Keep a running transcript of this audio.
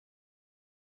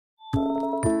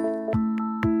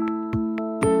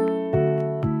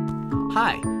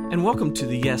Hi, and welcome to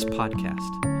the Yes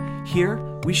Podcast. Here,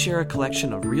 we share a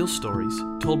collection of real stories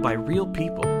told by real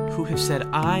people who have said,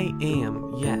 I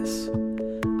am yes.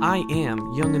 I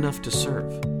am young enough to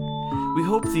serve. We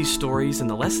hope these stories and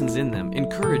the lessons in them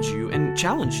encourage you and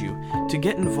challenge you to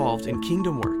get involved in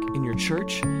kingdom work in your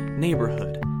church,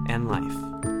 neighborhood, and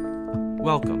life.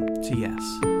 Welcome to Yes.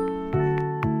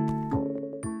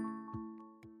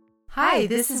 Hi,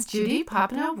 this is Judy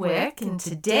Popenow-Wick, and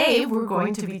today we're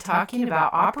going to be talking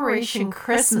about Operation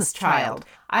Christmas Child.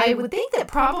 I would think that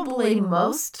probably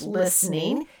most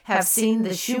listening have seen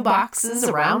the shoe boxes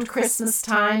around Christmas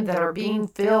time that are being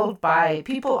filled by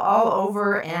people all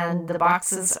over, and the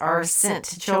boxes are sent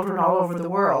to children all over the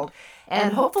world.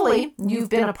 And hopefully you've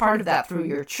been a part of that through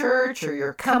your church or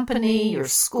your company, your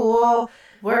school,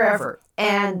 wherever.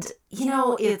 And,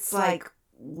 it's like,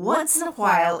 once in a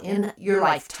while in your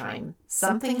lifetime,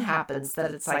 something happens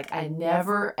that it's like, I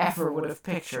never, ever would have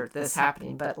pictured this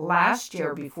happening. But last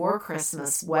year, before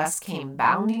Christmas, Wes came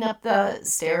bounding up the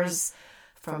stairs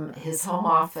from his home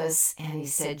office, and he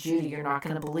said, Judy, you're not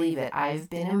going to believe it. I've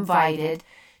been invited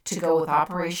to go with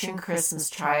Operation Christmas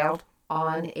Child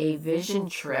on a vision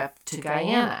trip to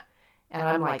Guyana. And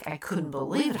I'm like, I couldn't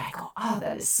believe it. I go, oh,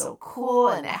 that is so cool,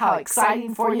 and how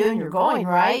exciting for you, and you're going,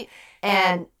 right?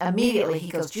 And immediately he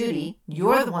goes, Judy,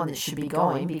 you're the one that should be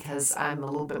going because I'm a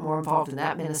little bit more involved in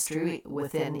that ministry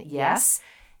within Yes.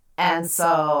 And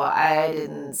so I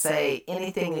didn't say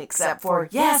anything except for,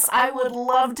 yes, I would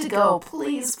love to go.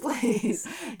 Please, please.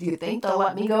 Do you think they'll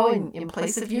let me go in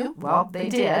place of you? Well, they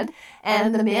did.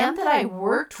 And the man that I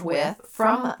worked with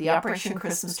from the Operation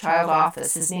Christmas Child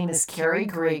office, his name is Kerry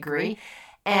Gregory,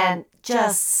 and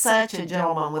just such a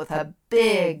gentleman with a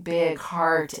big, big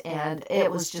heart, and it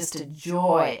was just a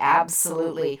joy,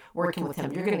 absolutely, working with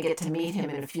him. You're going to get to meet him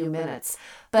in a few minutes.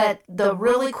 But the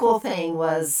really cool thing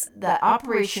was that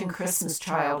Operation Christmas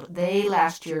Child, they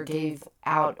last year gave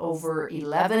out over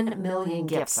 11 million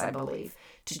gifts, I believe,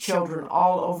 to children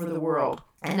all over the world.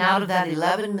 And out of that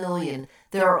 11 million,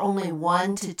 there are only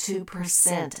 1 to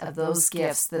 2% of those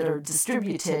gifts that are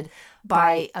distributed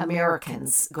by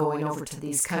Americans going over to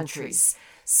these countries.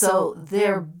 So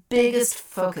their biggest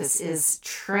focus is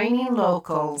training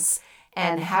locals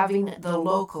and having the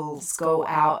locals go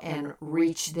out and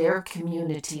reach their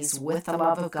communities with the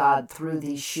love of God through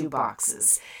these shoe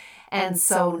boxes. And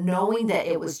so knowing that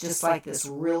it was just like this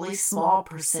really small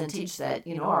percentage that,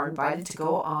 are invited to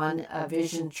go on a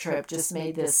vision trip just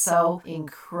made this so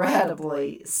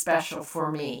incredibly special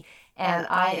for me. And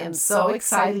I am so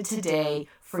excited today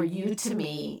for you to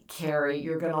meet Kerry.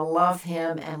 You're going to love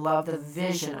him and love the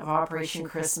vision of Operation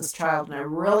Christmas Child. And I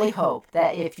really hope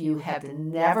that if you have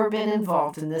never been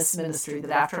involved in this ministry,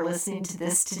 that after listening to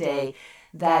this today,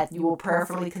 that you will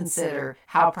prayerfully consider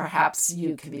how perhaps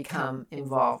you can become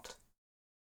involved.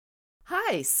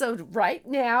 Hi, so right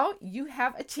now you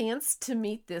have a chance to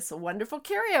meet this wonderful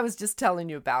Kerry I was just telling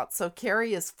you about. So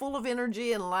Kerry is full of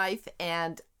energy and life,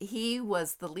 and he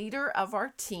was the leader of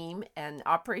our team and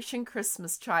Operation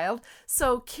Christmas Child.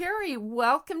 So Kerry,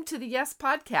 welcome to the Yes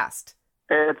Podcast.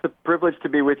 It's a privilege to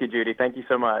be with you, Judy. Thank you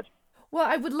so much. Well,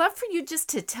 I would love for you just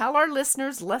to tell our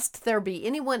listeners, lest there be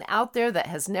anyone out there that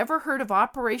has never heard of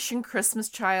Operation Christmas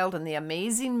Child and the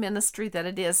amazing ministry that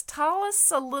it is. Tell us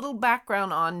a little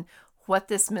background on what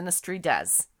this ministry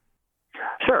does.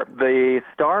 Sure. The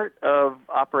start of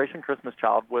Operation Christmas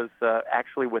Child was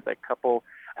actually with a couple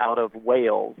out of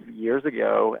Wales years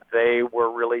ago. They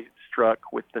were really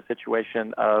struck with the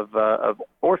situation of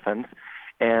orphans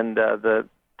and the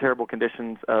terrible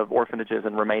conditions of orphanages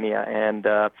in Romania. And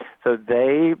so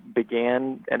they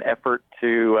began an effort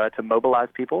to mobilize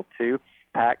people to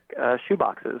pack shoe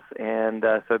boxes. And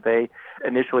so they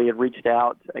initially had reached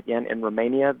out again in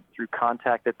Romania through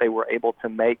contact that they were able to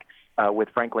make with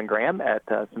Franklin Graham at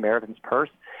Samaritan's Purse.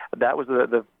 That was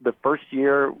the first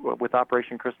year with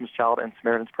Operation Christmas Child, and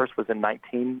Samaritan's Purse was in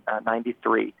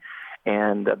 1993.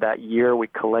 And that year we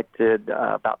collected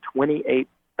about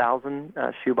 28,000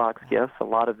 shoebox gifts, a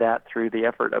lot of that through the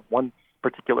effort of one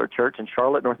particular church in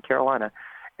Charlotte, North Carolina.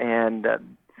 And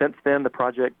since then, the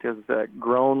project has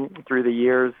grown through the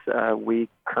years. We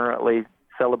currently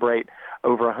celebrate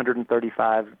over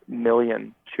 135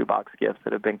 million shoebox gifts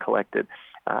that have been collected.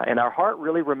 And our heart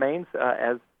really remains,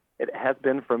 as it has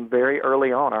been from very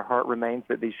early on, our heart remains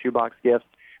that these shoebox gifts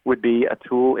would be a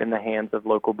tool in the hands of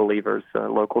local believers,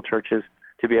 local churches,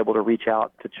 to be able to reach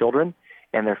out to children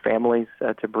and their families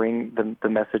to bring the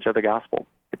message of the gospel.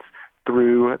 It's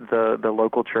through the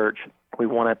local church. We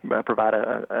want to provide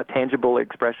a tangible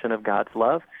expression of God's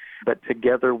love but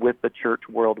together with the church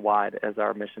worldwide, as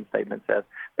our mission statement says,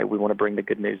 that we want to bring the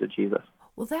good news of Jesus.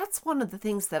 Well, that's one of the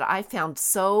things that I found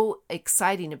so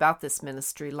exciting about this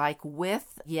ministry.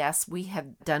 Yes, we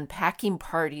have done packing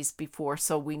parties before,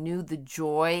 so we knew the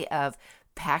joy of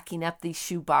packing up these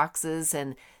shoe boxes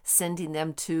and sending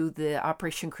them to the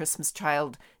Operation Christmas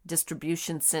Child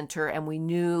Distribution Center. And we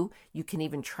knew you can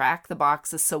even track the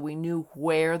boxes, so we knew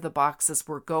where the boxes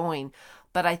were going.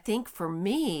 But I think for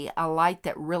me, a light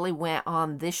that really went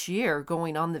on this year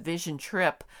going on the Vision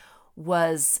trip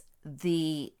was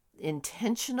the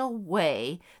intentional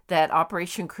way that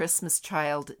Operation Christmas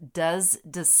Child does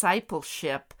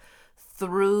discipleship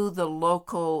through the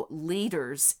local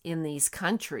leaders in these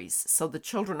countries. So the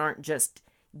children aren't just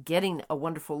getting a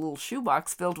wonderful little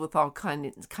shoebox filled with all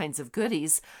kinds of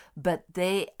goodies, but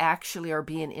they actually are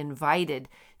being invited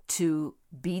to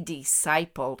be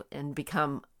discipled and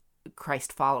become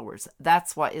Christ followers.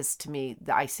 That's what is, to me,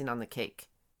 the icing on the cake.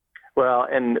 Well,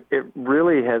 and it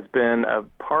really has been a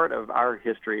part of our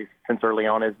history since early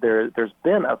on. Is there's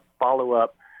been a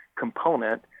follow-up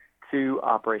component to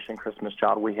Operation Christmas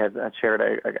Child. We had shared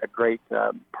a great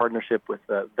partnership with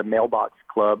the Mailbox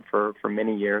Club for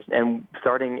many years. And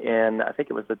starting in, I think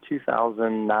it was the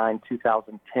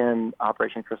 2009-2010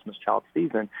 Operation Christmas Child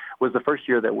season, was the first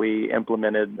year that we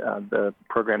implemented the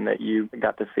program that you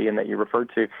got to see and that you referred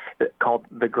to, called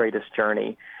The Greatest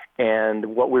Journey.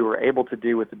 And what we were able to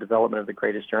do with the development of the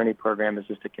Greatest Journey program is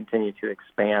just to continue to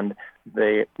expand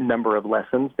the number of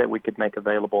lessons that we could make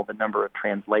available, the number of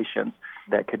translations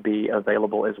that could be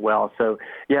available as well. So,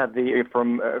 yeah,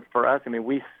 for us, I mean,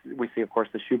 we see, of course,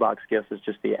 the shoebox gifts as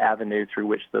just the avenue through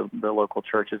which the local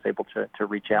church is able to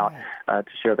reach out to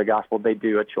share the gospel. They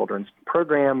do a children's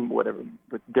program, whatever,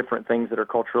 with different things that are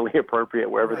culturally appropriate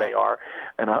wherever they are,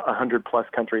 in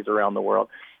 100+ countries around the world.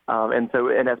 And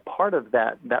as part of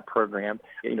that program,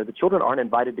 the children aren't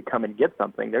invited to come and get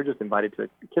something. They're just invited to a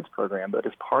kids program. But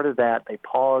as part of that, they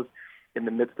pause in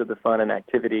the midst of the fun and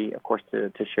activity, of course, to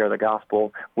share the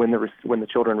gospel. When the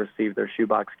children receive their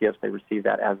shoebox gifts, they receive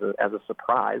that as a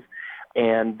surprise.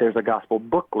 And there's a gospel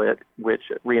booklet which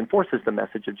reinforces the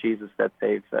message of Jesus that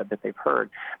they've heard.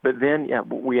 But then,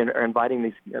 we are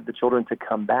inviting the children to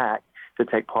come back to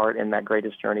take part in that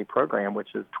Greatest Journey program,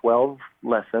 which is 12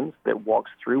 lessons that walks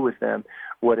through with them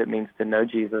what it means to know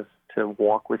Jesus, to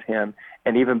walk with him,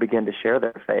 and even begin to share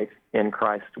their faith in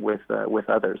Christ with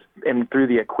others. And through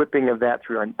the equipping of that,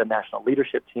 through the national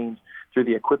leadership teams, through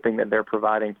the equipping that they're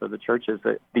providing for the churches,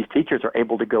 that these teachers are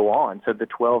able to go on. So the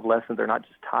 12 lessons are not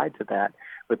just tied to that,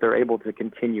 but they're able to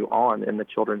continue on in the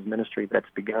children's ministry that's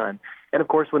begun. And of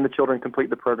course, when the children complete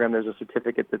the program, there's a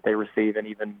certificate that they receive, and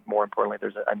even more importantly,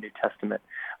 there's a New Testament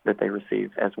that they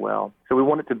receive as well. So we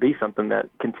want it to be something that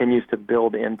continues to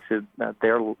build into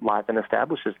their life and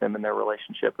establishes them in their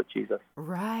relationship with Jesus.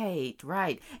 Right.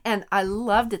 And I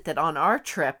loved it that on our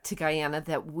trip to Guyana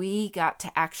that we got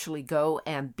to actually go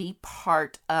and be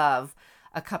part of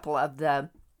a couple of the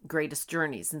Greatest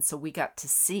Journeys. And so we got to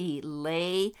see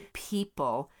lay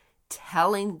people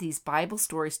telling these Bible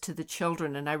stories to the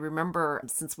children. And I remember,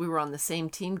 since we were on the same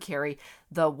team, Carrie,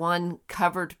 the one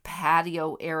covered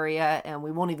patio area, and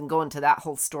we won't even go into that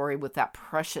whole story with that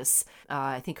precious,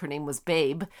 I think her name was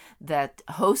Babe, that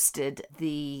hosted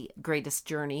the Greatest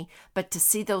Journey. But to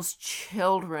see those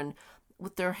children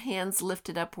with their hands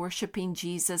lifted up, worshiping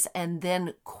Jesus, and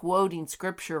then quoting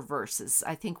scripture verses.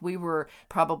 I think we were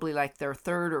probably like their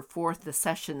third or fourth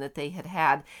session that they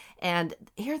had. And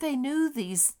here they knew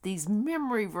these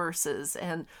memory verses.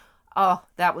 And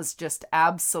that was just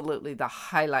absolutely the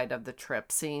highlight of the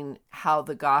trip, seeing how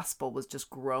the gospel was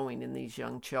just growing in these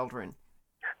young children.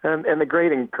 And the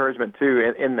great encouragement, too,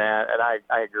 in that, and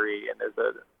I agree, and there's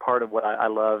a part of what I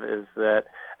love is that,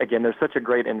 again, there's such a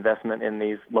great investment in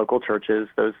these local churches,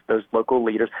 those local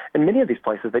leaders. And many of these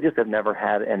places, they just have never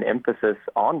had an emphasis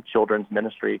on children's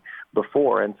ministry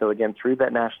before. And so, again, through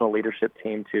that national leadership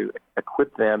team to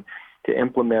equip them to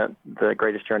implement the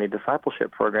Greatest Journey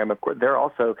discipleship program, of course,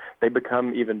 they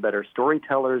become even better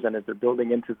storytellers. And as they're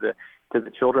building into the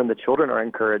children are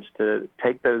encouraged to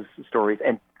take those stories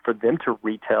and for them to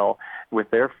retell with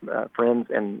their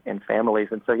friends and families.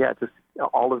 And so, just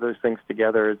all of those things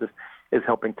together is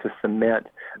helping to cement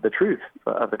the truth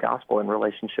of the gospel in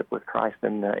relationship with Christ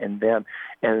and them.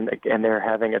 And they're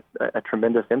having a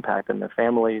tremendous impact in their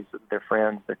families, their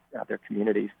friends, their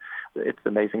communities. It's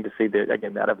amazing to see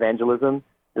that evangelism,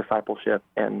 discipleship,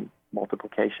 and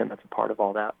multiplication, that's a part of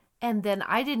all that. And then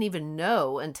I didn't even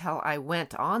know until I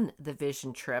went on the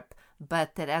Vision trip,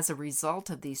 but that as a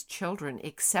result of these children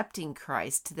accepting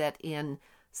Christ, that in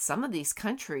some of these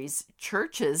countries,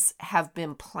 churches have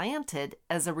been planted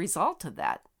as a result of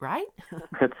that, right?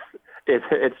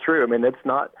 It's true. I mean, it's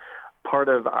not part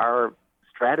of our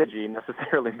strategy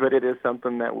necessarily, but it is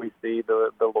something that we see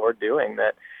the Lord doing,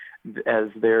 that as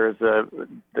there's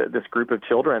this group of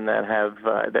children that have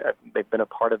they've been a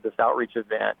part of this outreach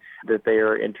event, that they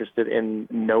are interested in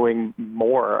knowing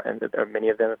more, and that many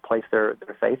of them have placed their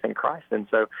faith in Christ. And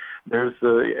so there's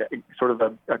sort of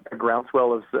a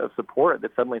groundswell of support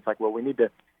that suddenly it's like, well, we need to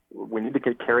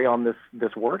carry on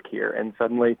this work here. And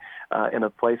suddenly, in a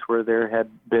place where there had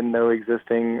been no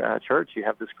existing church, you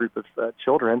have this group of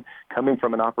children coming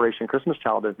from an Operation Christmas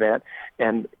Child event.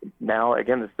 And now,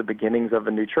 again, it's the beginnings of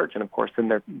a new church. And, of course, then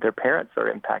their parents are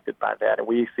impacted by that. And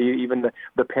we see even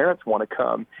the parents want to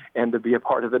come and to be a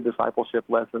part of the discipleship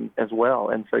lesson as well.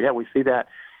 And so, yeah, we see that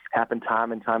happen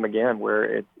time and time again, where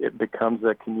it becomes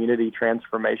a community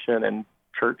transformation and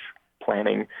church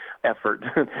planning effort.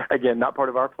 Again, not part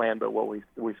of our plan, but what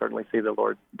we certainly see the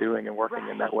Lord doing and working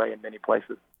in that way in many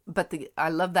places. But I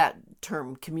love that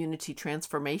term, community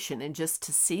transformation, and just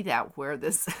to see that where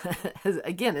this,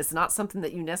 again, is not something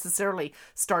that you necessarily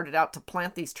started out to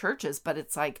plant these churches, but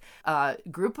it's like a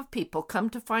group of people come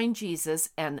to find Jesus,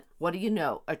 and what do you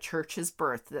know? A church is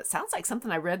birthed. That sounds like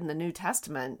something I read in the New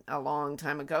Testament a long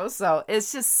time ago. So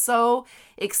it's just so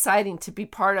exciting to be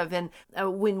part of. And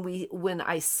when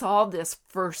I saw this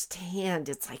firsthand,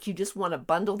 it's like you just want to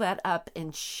bundle that up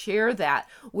and share that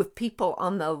with people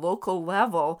on the local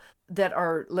level that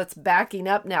are, let's backing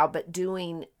up now, but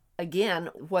doing, again,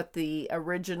 what the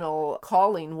original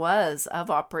calling was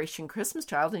of Operation Christmas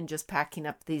Child, and just packing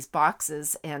up these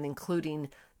boxes and including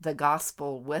the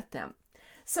gospel with them.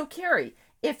 So, Carrie,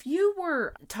 if you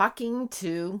were talking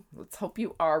to, let's hope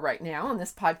you are right now on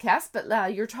this podcast,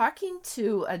 but you're talking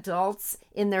to adults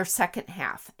in their second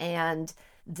half, and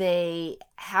they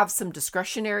have some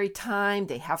discretionary time,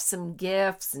 they have some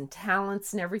gifts and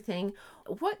talents and everything,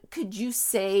 what could you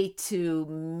say to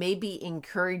maybe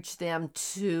encourage them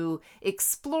to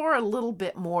explore a little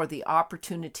bit more the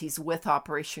opportunities with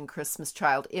Operation Christmas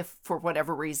Child, if for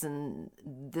whatever reason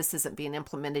this isn't being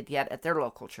implemented yet at their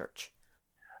local church?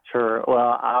 Sure.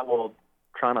 Well, I will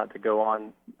try not to go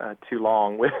on too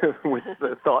long with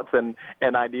the thoughts and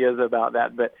ideas about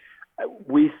that, but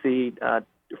we see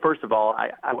first of all,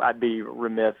 I'd be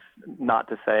remiss not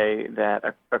to say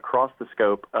that across the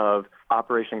scope of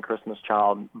Operation Christmas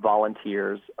Child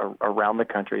volunteers around the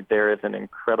country, there is an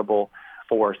incredible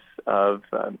force of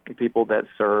people that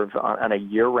serve on a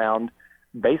year-round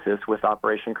basis with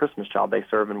Operation Christmas Child. They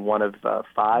serve in one of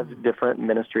 5 different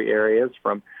ministry areas,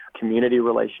 from community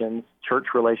relations, church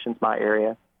relations, my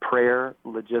area, prayer,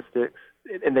 logistics,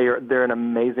 and they're an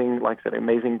amazing, like I said,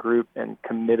 amazing group and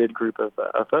committed group of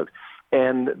folks.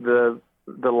 And the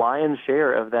lion's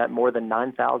share of that, more than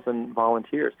 9,000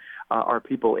 volunteers, are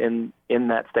people in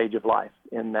that stage of life,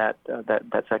 in that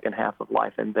second half of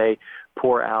life, and they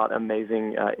pour out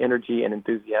amazing energy and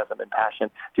enthusiasm and passion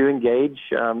to engage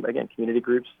again, community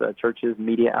groups, churches,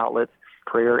 media outlets,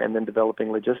 prayer, and then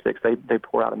developing logistics. They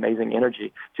pour out amazing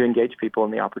energy to engage people in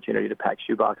the opportunity to pack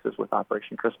shoeboxes with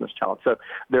Operation Christmas Child. So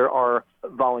there are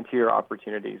volunteer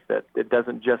opportunities that it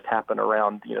doesn't just happen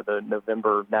around the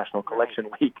November National Collection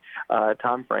Week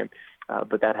time frame,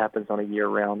 but that happens on a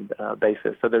year-round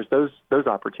basis. So there's those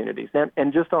opportunities,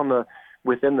 and just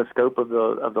within the scope of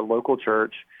the local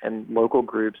church and local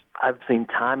groups, I've seen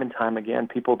time and time again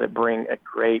people that bring a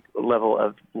great level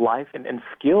of life and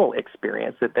skill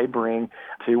experience that they bring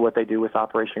to what they do with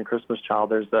Operation Christmas Child.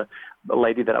 There's a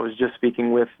lady that I was just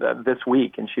speaking with this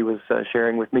week, and she was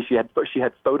sharing with me. She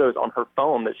had photos on her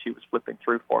phone that she was flipping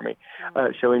through for me,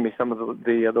 showing me some of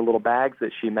the little bags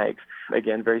that she makes.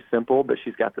 Again, very simple, but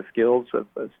she's got the skills of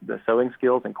the sewing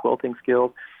skills and quilting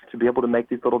skills to be able to make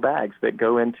these little bags that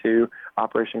go into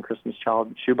Operation Christmas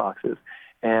Child shoeboxes.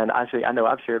 And actually, I know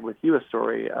I've shared with you a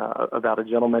story about a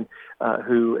gentleman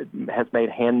who has made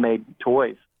handmade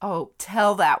toys. Oh,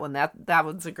 tell that one. That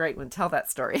one's a great one. Tell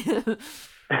that story.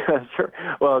 Sure.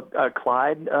 Well,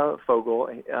 Clyde Fogel,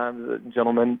 the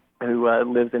gentleman who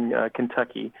lives in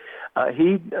Kentucky,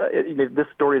 this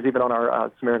story is even on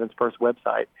our Samaritan's Purse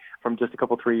website from just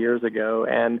 3 years ago.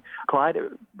 And Clyde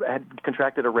had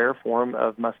contracted a rare form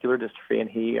of muscular dystrophy, and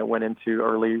he went into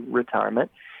early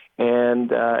retirement.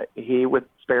 And he, with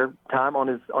spare time on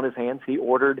his hands, he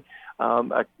ordered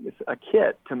a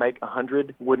kit to make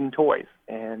 100 wooden toys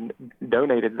and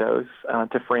donated those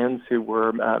to friends who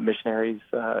were missionaries.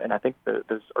 And I think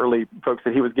those early folks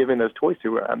that he was giving those toys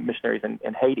to were missionaries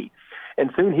in Haiti. And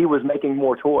soon he was making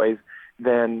more toys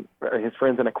than his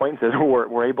friends and acquaintances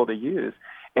were able to use.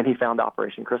 And he found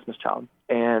Operation Christmas Child.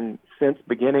 And since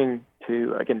beginning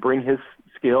to, again, bring his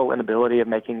skill and ability of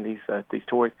making these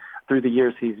toys. Through the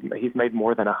years, he's made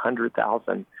more than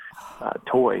 100,000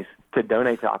 toys to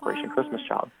donate to Operation Christmas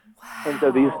Child. Wow. And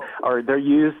so they're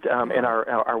used in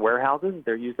our warehouses.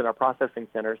 They're used in our processing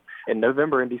centers in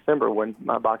November and December when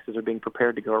my boxes are being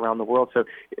prepared to go around the world. So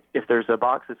if there's a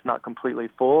box that's not completely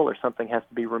full or something has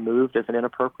to be removed as an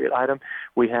inappropriate item,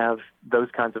 we have those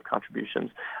kinds of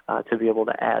contributions to be able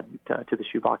to add to the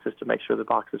shoe boxes to make sure the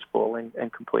box is full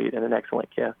and complete and an excellent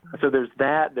gift. So there's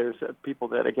that. There's people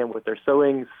that, again, with their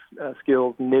sewing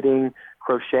skills, knitting,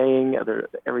 crocheting,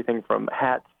 everything from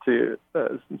hats to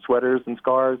sweaters and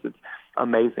scarves. It's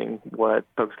amazing what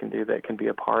folks can do that can be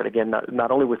a part, again,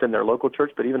 not only within their local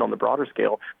church, but even on the broader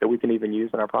scale that we can even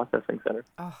use in our processing center.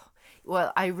 Oh,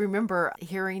 well, I remember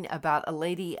hearing about a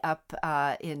lady up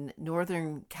in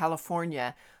Northern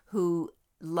California who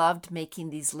loved making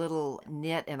these little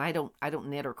knit, and I don't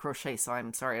knit or crochet, so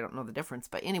I'm sorry, I don't know the difference.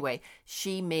 But anyway,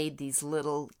 she made these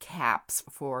little caps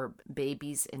for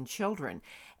babies and children.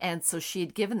 And so she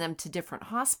had given them to different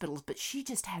hospitals, but she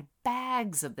just had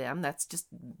bags of them. That's just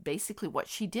basically what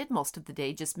she did most of the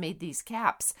day, just made these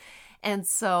caps. And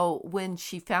so when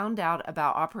she found out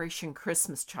about Operation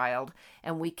Christmas Child,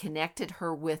 and we connected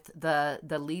her with the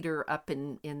leader up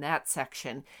in that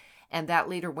section, and that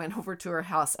leader went over to her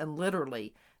house and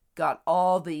literally got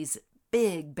all these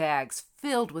big bags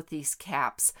filled with these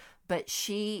caps. But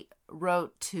she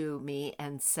wrote to me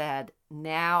and said,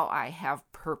 now I have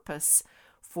purpose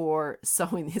for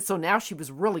sewing these. So now she was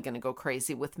really going to go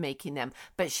crazy with making them.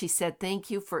 But she said, thank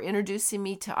you for introducing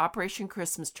me to Operation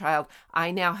Christmas Child.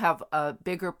 I now have a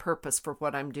bigger purpose for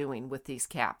what I'm doing with these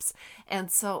caps. And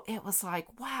so it was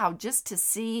like, wow, just to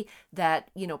see that,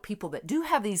 people that do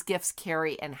have these gifts,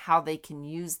 Carrie, and how they can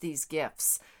use these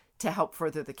gifts to help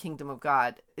further the kingdom of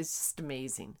God is just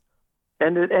amazing.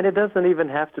 And it doesn't even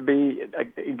have to be,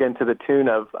 again, to the tune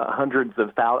of hundreds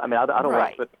of thousands. I mean, I don't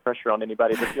want to put the pressure on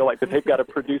anybody to feel like that they've got to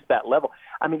produce that level.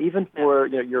 I mean, even for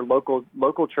your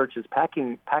local church's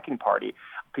packing party,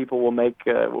 people will make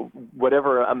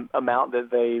whatever amount that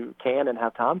they can and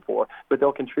have time for, but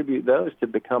they'll contribute those to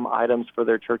become items for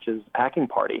their church's packing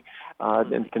party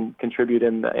and can contribute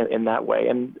in that way.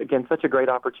 And again, such a great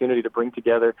opportunity to bring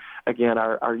together, again,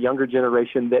 our younger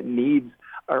generation that needs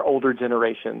our older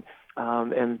generation.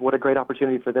 And what a great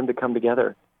opportunity for them to come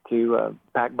together to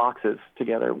pack boxes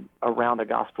together around a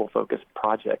gospel-focused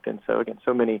project. And so, again,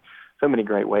 so many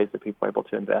great ways that people are able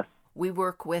to invest. We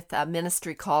work with a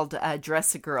ministry called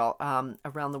Dress a Girl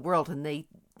around the world, and they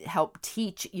help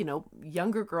teach,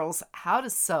 younger girls how to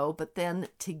sew, but then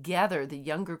together, the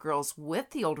younger girls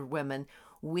with the older women,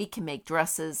 we can make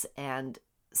dresses and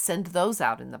send those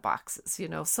out in the boxes,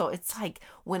 So it's like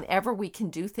whenever we can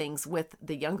do things with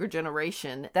the younger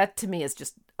generation, that to me is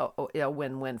just a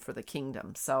win-win for the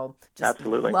kingdom. So just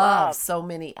absolutely love so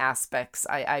many aspects.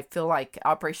 I feel like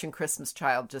Operation Christmas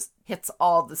Child just hits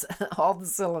all the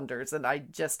cylinders, and I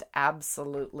just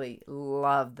absolutely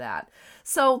love that.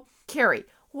 So Carrie,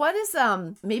 what is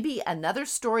maybe another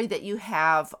story that you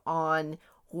have on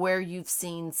where you've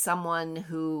seen someone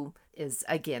who is,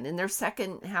 again, in their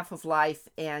second half of life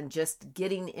and just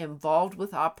getting involved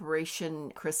with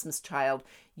Operation Christmas Child,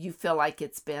 you feel like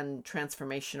it's been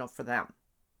transformational for them?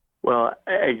 Well,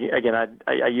 again,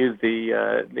 I use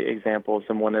the example of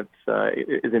someone that's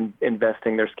is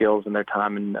investing their skills and their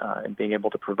time and being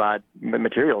able to provide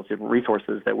materials,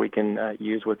 resources that we can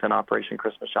use within Operation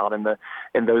Christmas Child,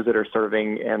 and those that are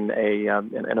serving in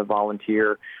a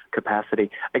volunteer capacity.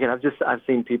 Again, I've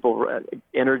seen people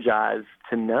energized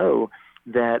to know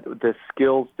that the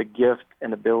skills, the gifts,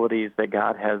 and abilities that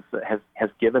God has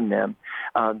given them,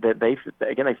 that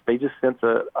they just sense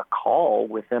a call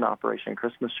within Operation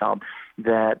Christmas Child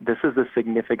that this is a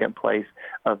significant place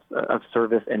of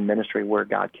service and ministry where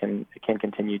God can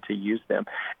continue to use them.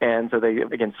 And so they,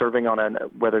 again, serving on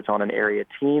whether it's on an area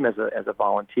team as a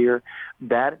volunteer,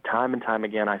 that time and time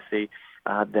again I see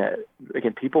that,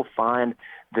 again, people find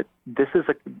that this is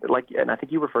and I think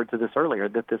you referred to this earlier,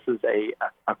 that this is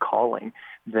a calling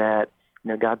that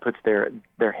God puts their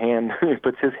hand,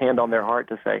 puts His hand on their heart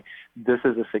to say, this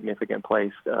is a significant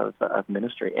place of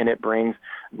ministry, and it brings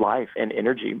life and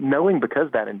energy, knowing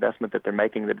because that investment that they're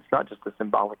making, that it's not just a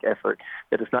symbolic effort,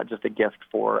 that it's not just a gift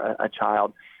for a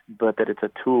child, but that it's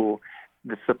a tool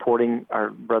that's supporting our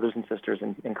brothers and sisters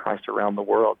in Christ around the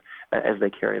world as they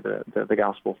carry the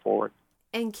gospel forward.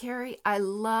 And Carrie, I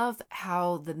love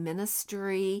how the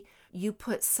ministry, you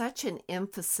put such an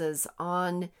emphasis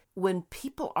on when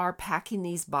people are packing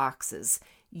these boxes,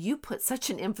 you put such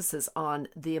an emphasis on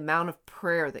the amount of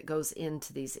prayer that goes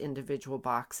into these individual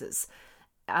boxes.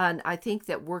 And I think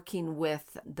that working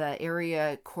with the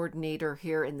area coordinator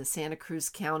here in the Santa Cruz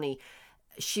County,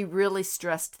 she really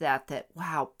stressed that,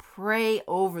 wow, pray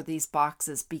over these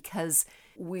boxes, because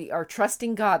we are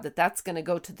trusting God that that's going to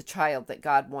go to the child that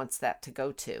God wants that to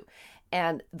go to.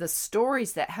 And the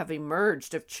stories that have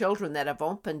emerged of children that have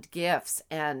opened gifts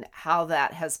and how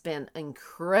that has been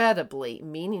incredibly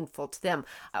meaningful to them.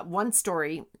 One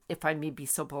story, if I may be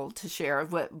so bold to share,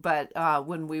 but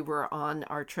when we were on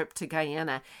our trip to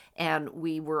Guyana, and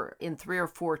we were in 3 or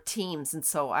 4 teams, and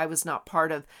so I was not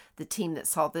part of the team that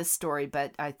saw this story,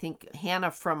 but I think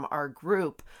Hannah from our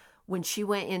group, when she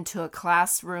went into a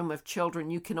classroom of children,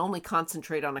 you can only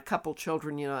concentrate on a couple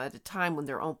children, at a time when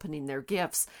they're opening their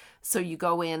gifts. So you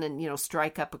go in and,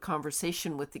 strike up a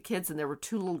conversation with the kids, and there were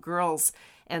 2 little girls.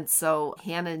 And so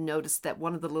Hannah noticed that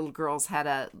one of the little girls had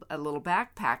a little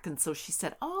backpack. And so she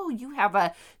said, "Oh, you have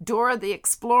a Dora the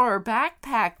Explorer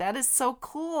backpack. That is so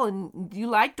cool. And do you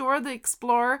like Dora the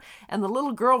Explorer?" And the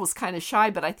little girl was kind of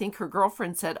shy, but I think her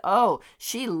girlfriend said, "Oh,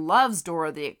 she loves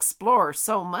Dora the Explorer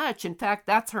so much. In fact,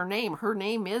 that's her name. Her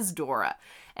name is Dora."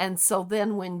 And so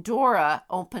then when Dora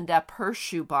opened up her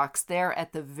shoebox, there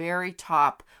at the very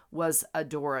top was a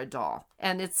Dora doll.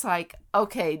 And it's like,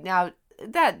 okay, now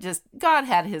that just, God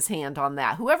had his hand on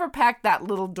that. Whoever packed that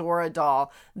little Dora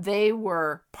doll, they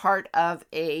were part of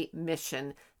a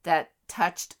mission that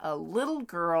touched a little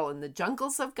girl in the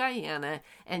jungles of Guyana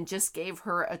and just gave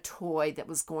her a toy that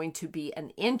was going to be an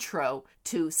intro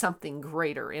to something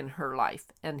greater in her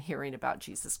life and hearing about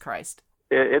Jesus Christ.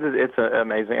 It's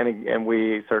amazing, and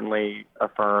we certainly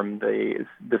affirm the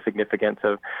significance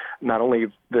of not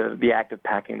only the act of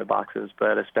packing the boxes,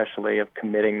 but especially of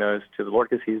committing those to the Lord,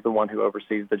 because He's the one who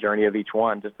oversees the journey of each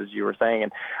one, just as you were saying.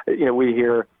 And we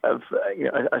hear of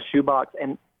a shoebox,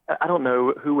 and I don't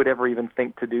know who would ever even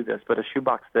think to do this, but a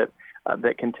shoebox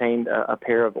that contained a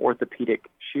pair of orthopedic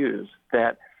shoes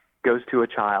that goes to a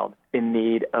child in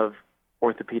need of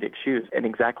orthopedic shoes in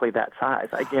exactly that size.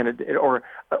 Again, or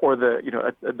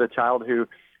the child who,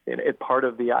 part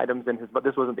of the items in his, but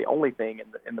this wasn't the only thing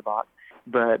in the box,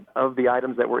 but of the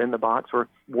items that were in the box were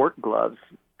work gloves,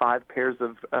 5 pairs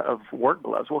of work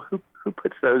gloves. Well, who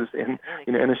puts those in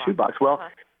a shoebox? Well,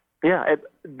 yeah,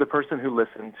 the person who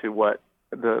listened to what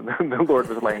the Lord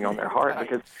was laying on their heart,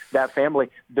 because that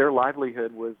family, their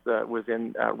livelihood was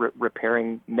in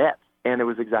repairing nets. And it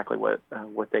was exactly what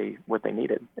they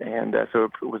needed, and so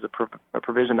it was a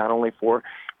provision not only for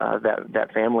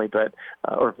that family, but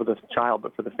or for the child,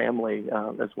 but for the family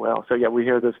as well. So yeah, we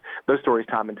hear those stories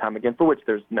time and time again, for which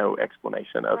there's no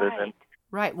explanation other than.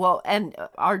 Right. Well, and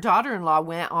our daughter-in-law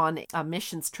went on a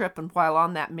missions trip, and while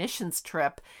on that missions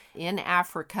trip in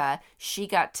Africa, she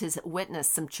got to witness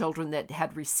some children that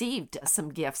had received some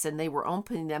gifts, and they were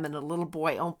opening them, and a little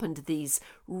boy opened these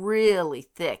really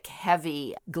thick,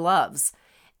 heavy gloves.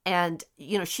 And,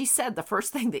 she said the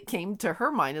first thing that came to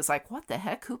her mind is like, what the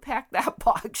heck? Who packed that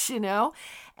box,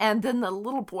 And then the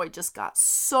little boy just got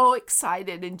so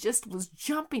excited and just was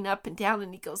jumping up and down.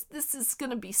 And he goes, this is going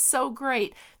to be so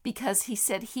great, because he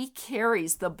said he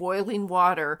carries the boiling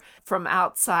water from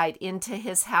outside into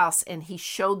his house. And he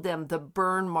showed them the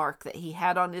burn mark that he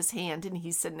had on his hand. And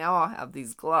he said, now I'll have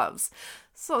these gloves.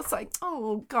 So it's like,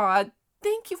 oh, God,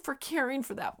 thank you for caring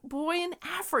for that boy in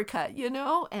Africa,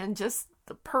 and just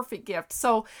the perfect gift.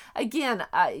 So again,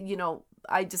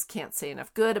 I just can't say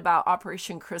enough good about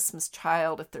Operation Christmas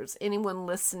Child. If there's anyone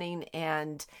listening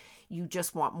and you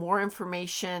just want more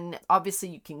information, obviously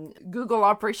you can Google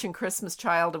Operation Christmas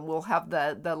Child, and we'll have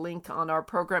the link on our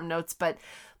program notes. But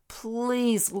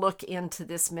please look into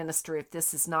this ministry if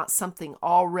this is not something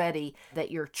already that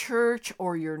your church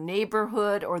or your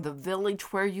neighborhood or the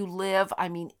village where you live,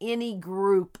 any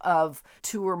group of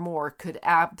 2 or more could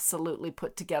absolutely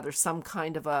put together some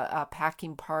kind of a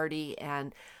packing party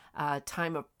and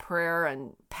time of prayer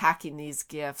and packing these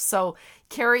gifts. So,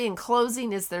 Carrie, in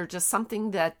closing, is there just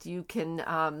something that you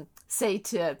can say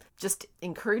to just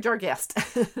encourage our guest?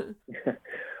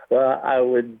 Well, I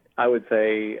would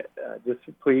say just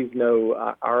please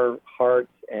know our heart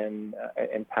and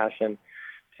passion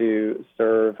to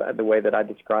serve the way that I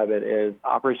describe it is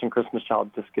Operation Christmas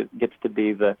Child just gets to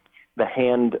be the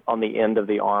hand on the end of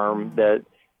the arm that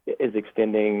is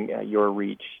extending your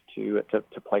reach to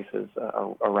places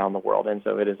around the world. And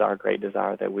so it is our great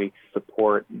desire that we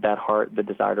support that heart, the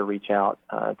desire to reach out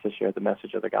to share the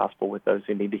message of the gospel with those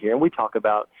who need to hear. And we talk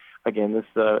about, again,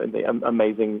 the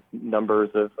amazing numbers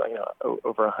of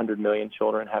over 100 million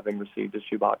children having received a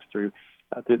shoebox through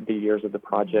the years of the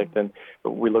project, and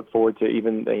we look forward to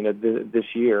even this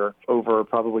year over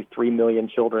probably 3 million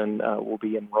children will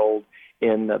be enrolled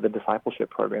in the discipleship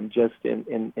program just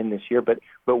in this year. But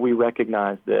we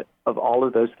recognize that of all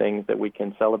of those things that we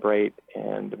can celebrate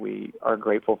and we are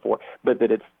grateful for, but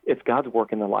that it's God's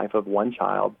work in the life of one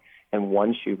child and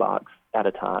one shoebox at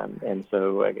a time. And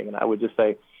so, again, I would just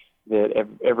say that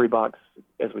every box,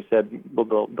 as we said, the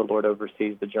Lord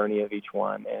oversees the journey of each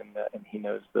one, and He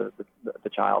knows the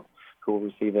child who will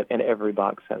receive it, and every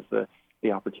box has the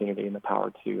opportunity and the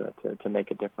power to make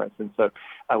a difference. And so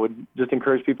I would just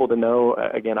encourage people to know,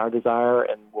 again, our desire,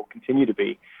 and will continue to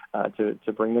be,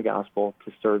 to bring the gospel,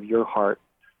 to serve your heart,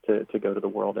 to go to the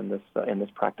world in this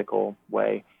practical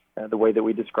way. The way that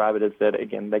we describe it is that,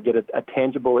 again, they get a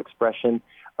tangible expression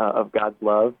of God's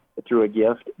love through a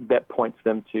gift that points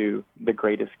them to the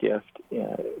greatest gift,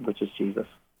 which is Jesus.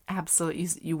 Absolutely.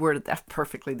 You worded that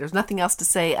perfectly. There's nothing else to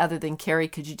say other than, Carrie,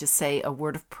 could you just say a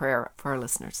word of prayer for our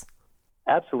listeners?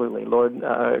 Absolutely. Lord,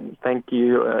 thank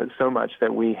you so much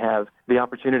that we have the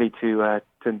opportunity to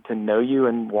know you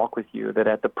and walk with you, that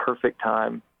at the perfect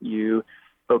time you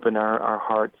open our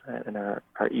hearts and our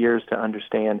ears to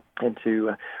understand and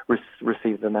to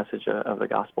receive the message of the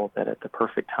gospel, that at the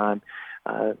perfect time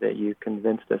that you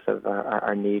convinced us of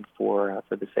our need for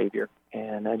the Savior.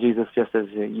 And Jesus, just as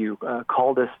you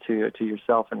called us to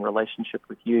yourself in relationship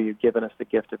with you, you've given us the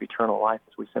gift of eternal life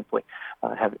as we simply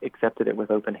have accepted it with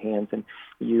open hands. And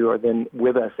you are then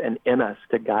with us and in us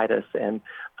to guide us and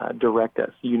direct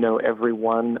us. You know every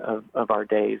one of our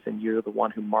days, and you're the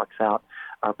one who marks out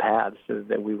our paths so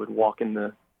that we would walk in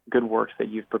the good works that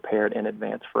you've prepared in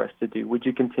advance for us to do. Would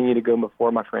you continue to go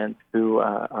before my friends who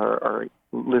are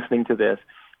listening to this,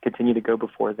 continue to go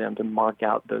before them to mark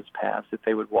out those paths, that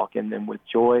they would walk in them with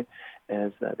joy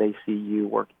as they see you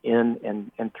work in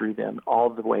and through them, all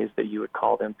the ways that you would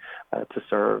call them to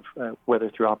serve,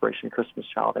 whether through Operation Christmas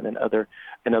Child and in other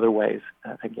ways.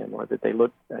 Again, Lord, that they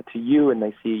look to you and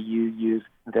they see you use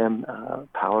them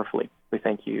powerfully. We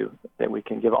thank you that we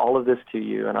can give all of this to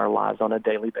you in our lives on a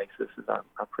daily basis is our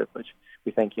privilege.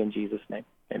 We thank you in Jesus' name.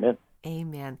 Amen.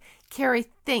 Amen. Carrie,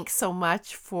 thanks so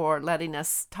much for letting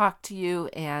us talk to you,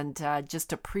 and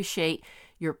just appreciate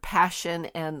your passion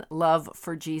and love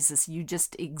for Jesus. You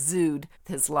just exude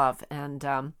his love, and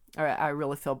I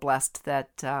really feel blessed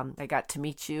that I got to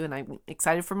meet you, and I'm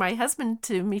excited for my husband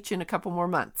to meet you in a couple more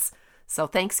months. So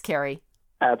thanks, Carrie.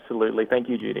 Absolutely. Thank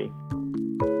you, Judy.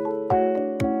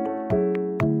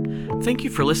 Thank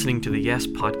you for listening to the Yes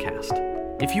Podcast.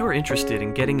 If you are interested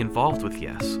in getting involved with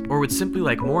Yes, or would simply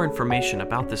like more information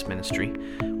about this ministry,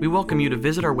 we welcome you to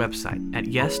visit our website at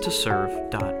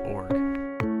yestoserve.org.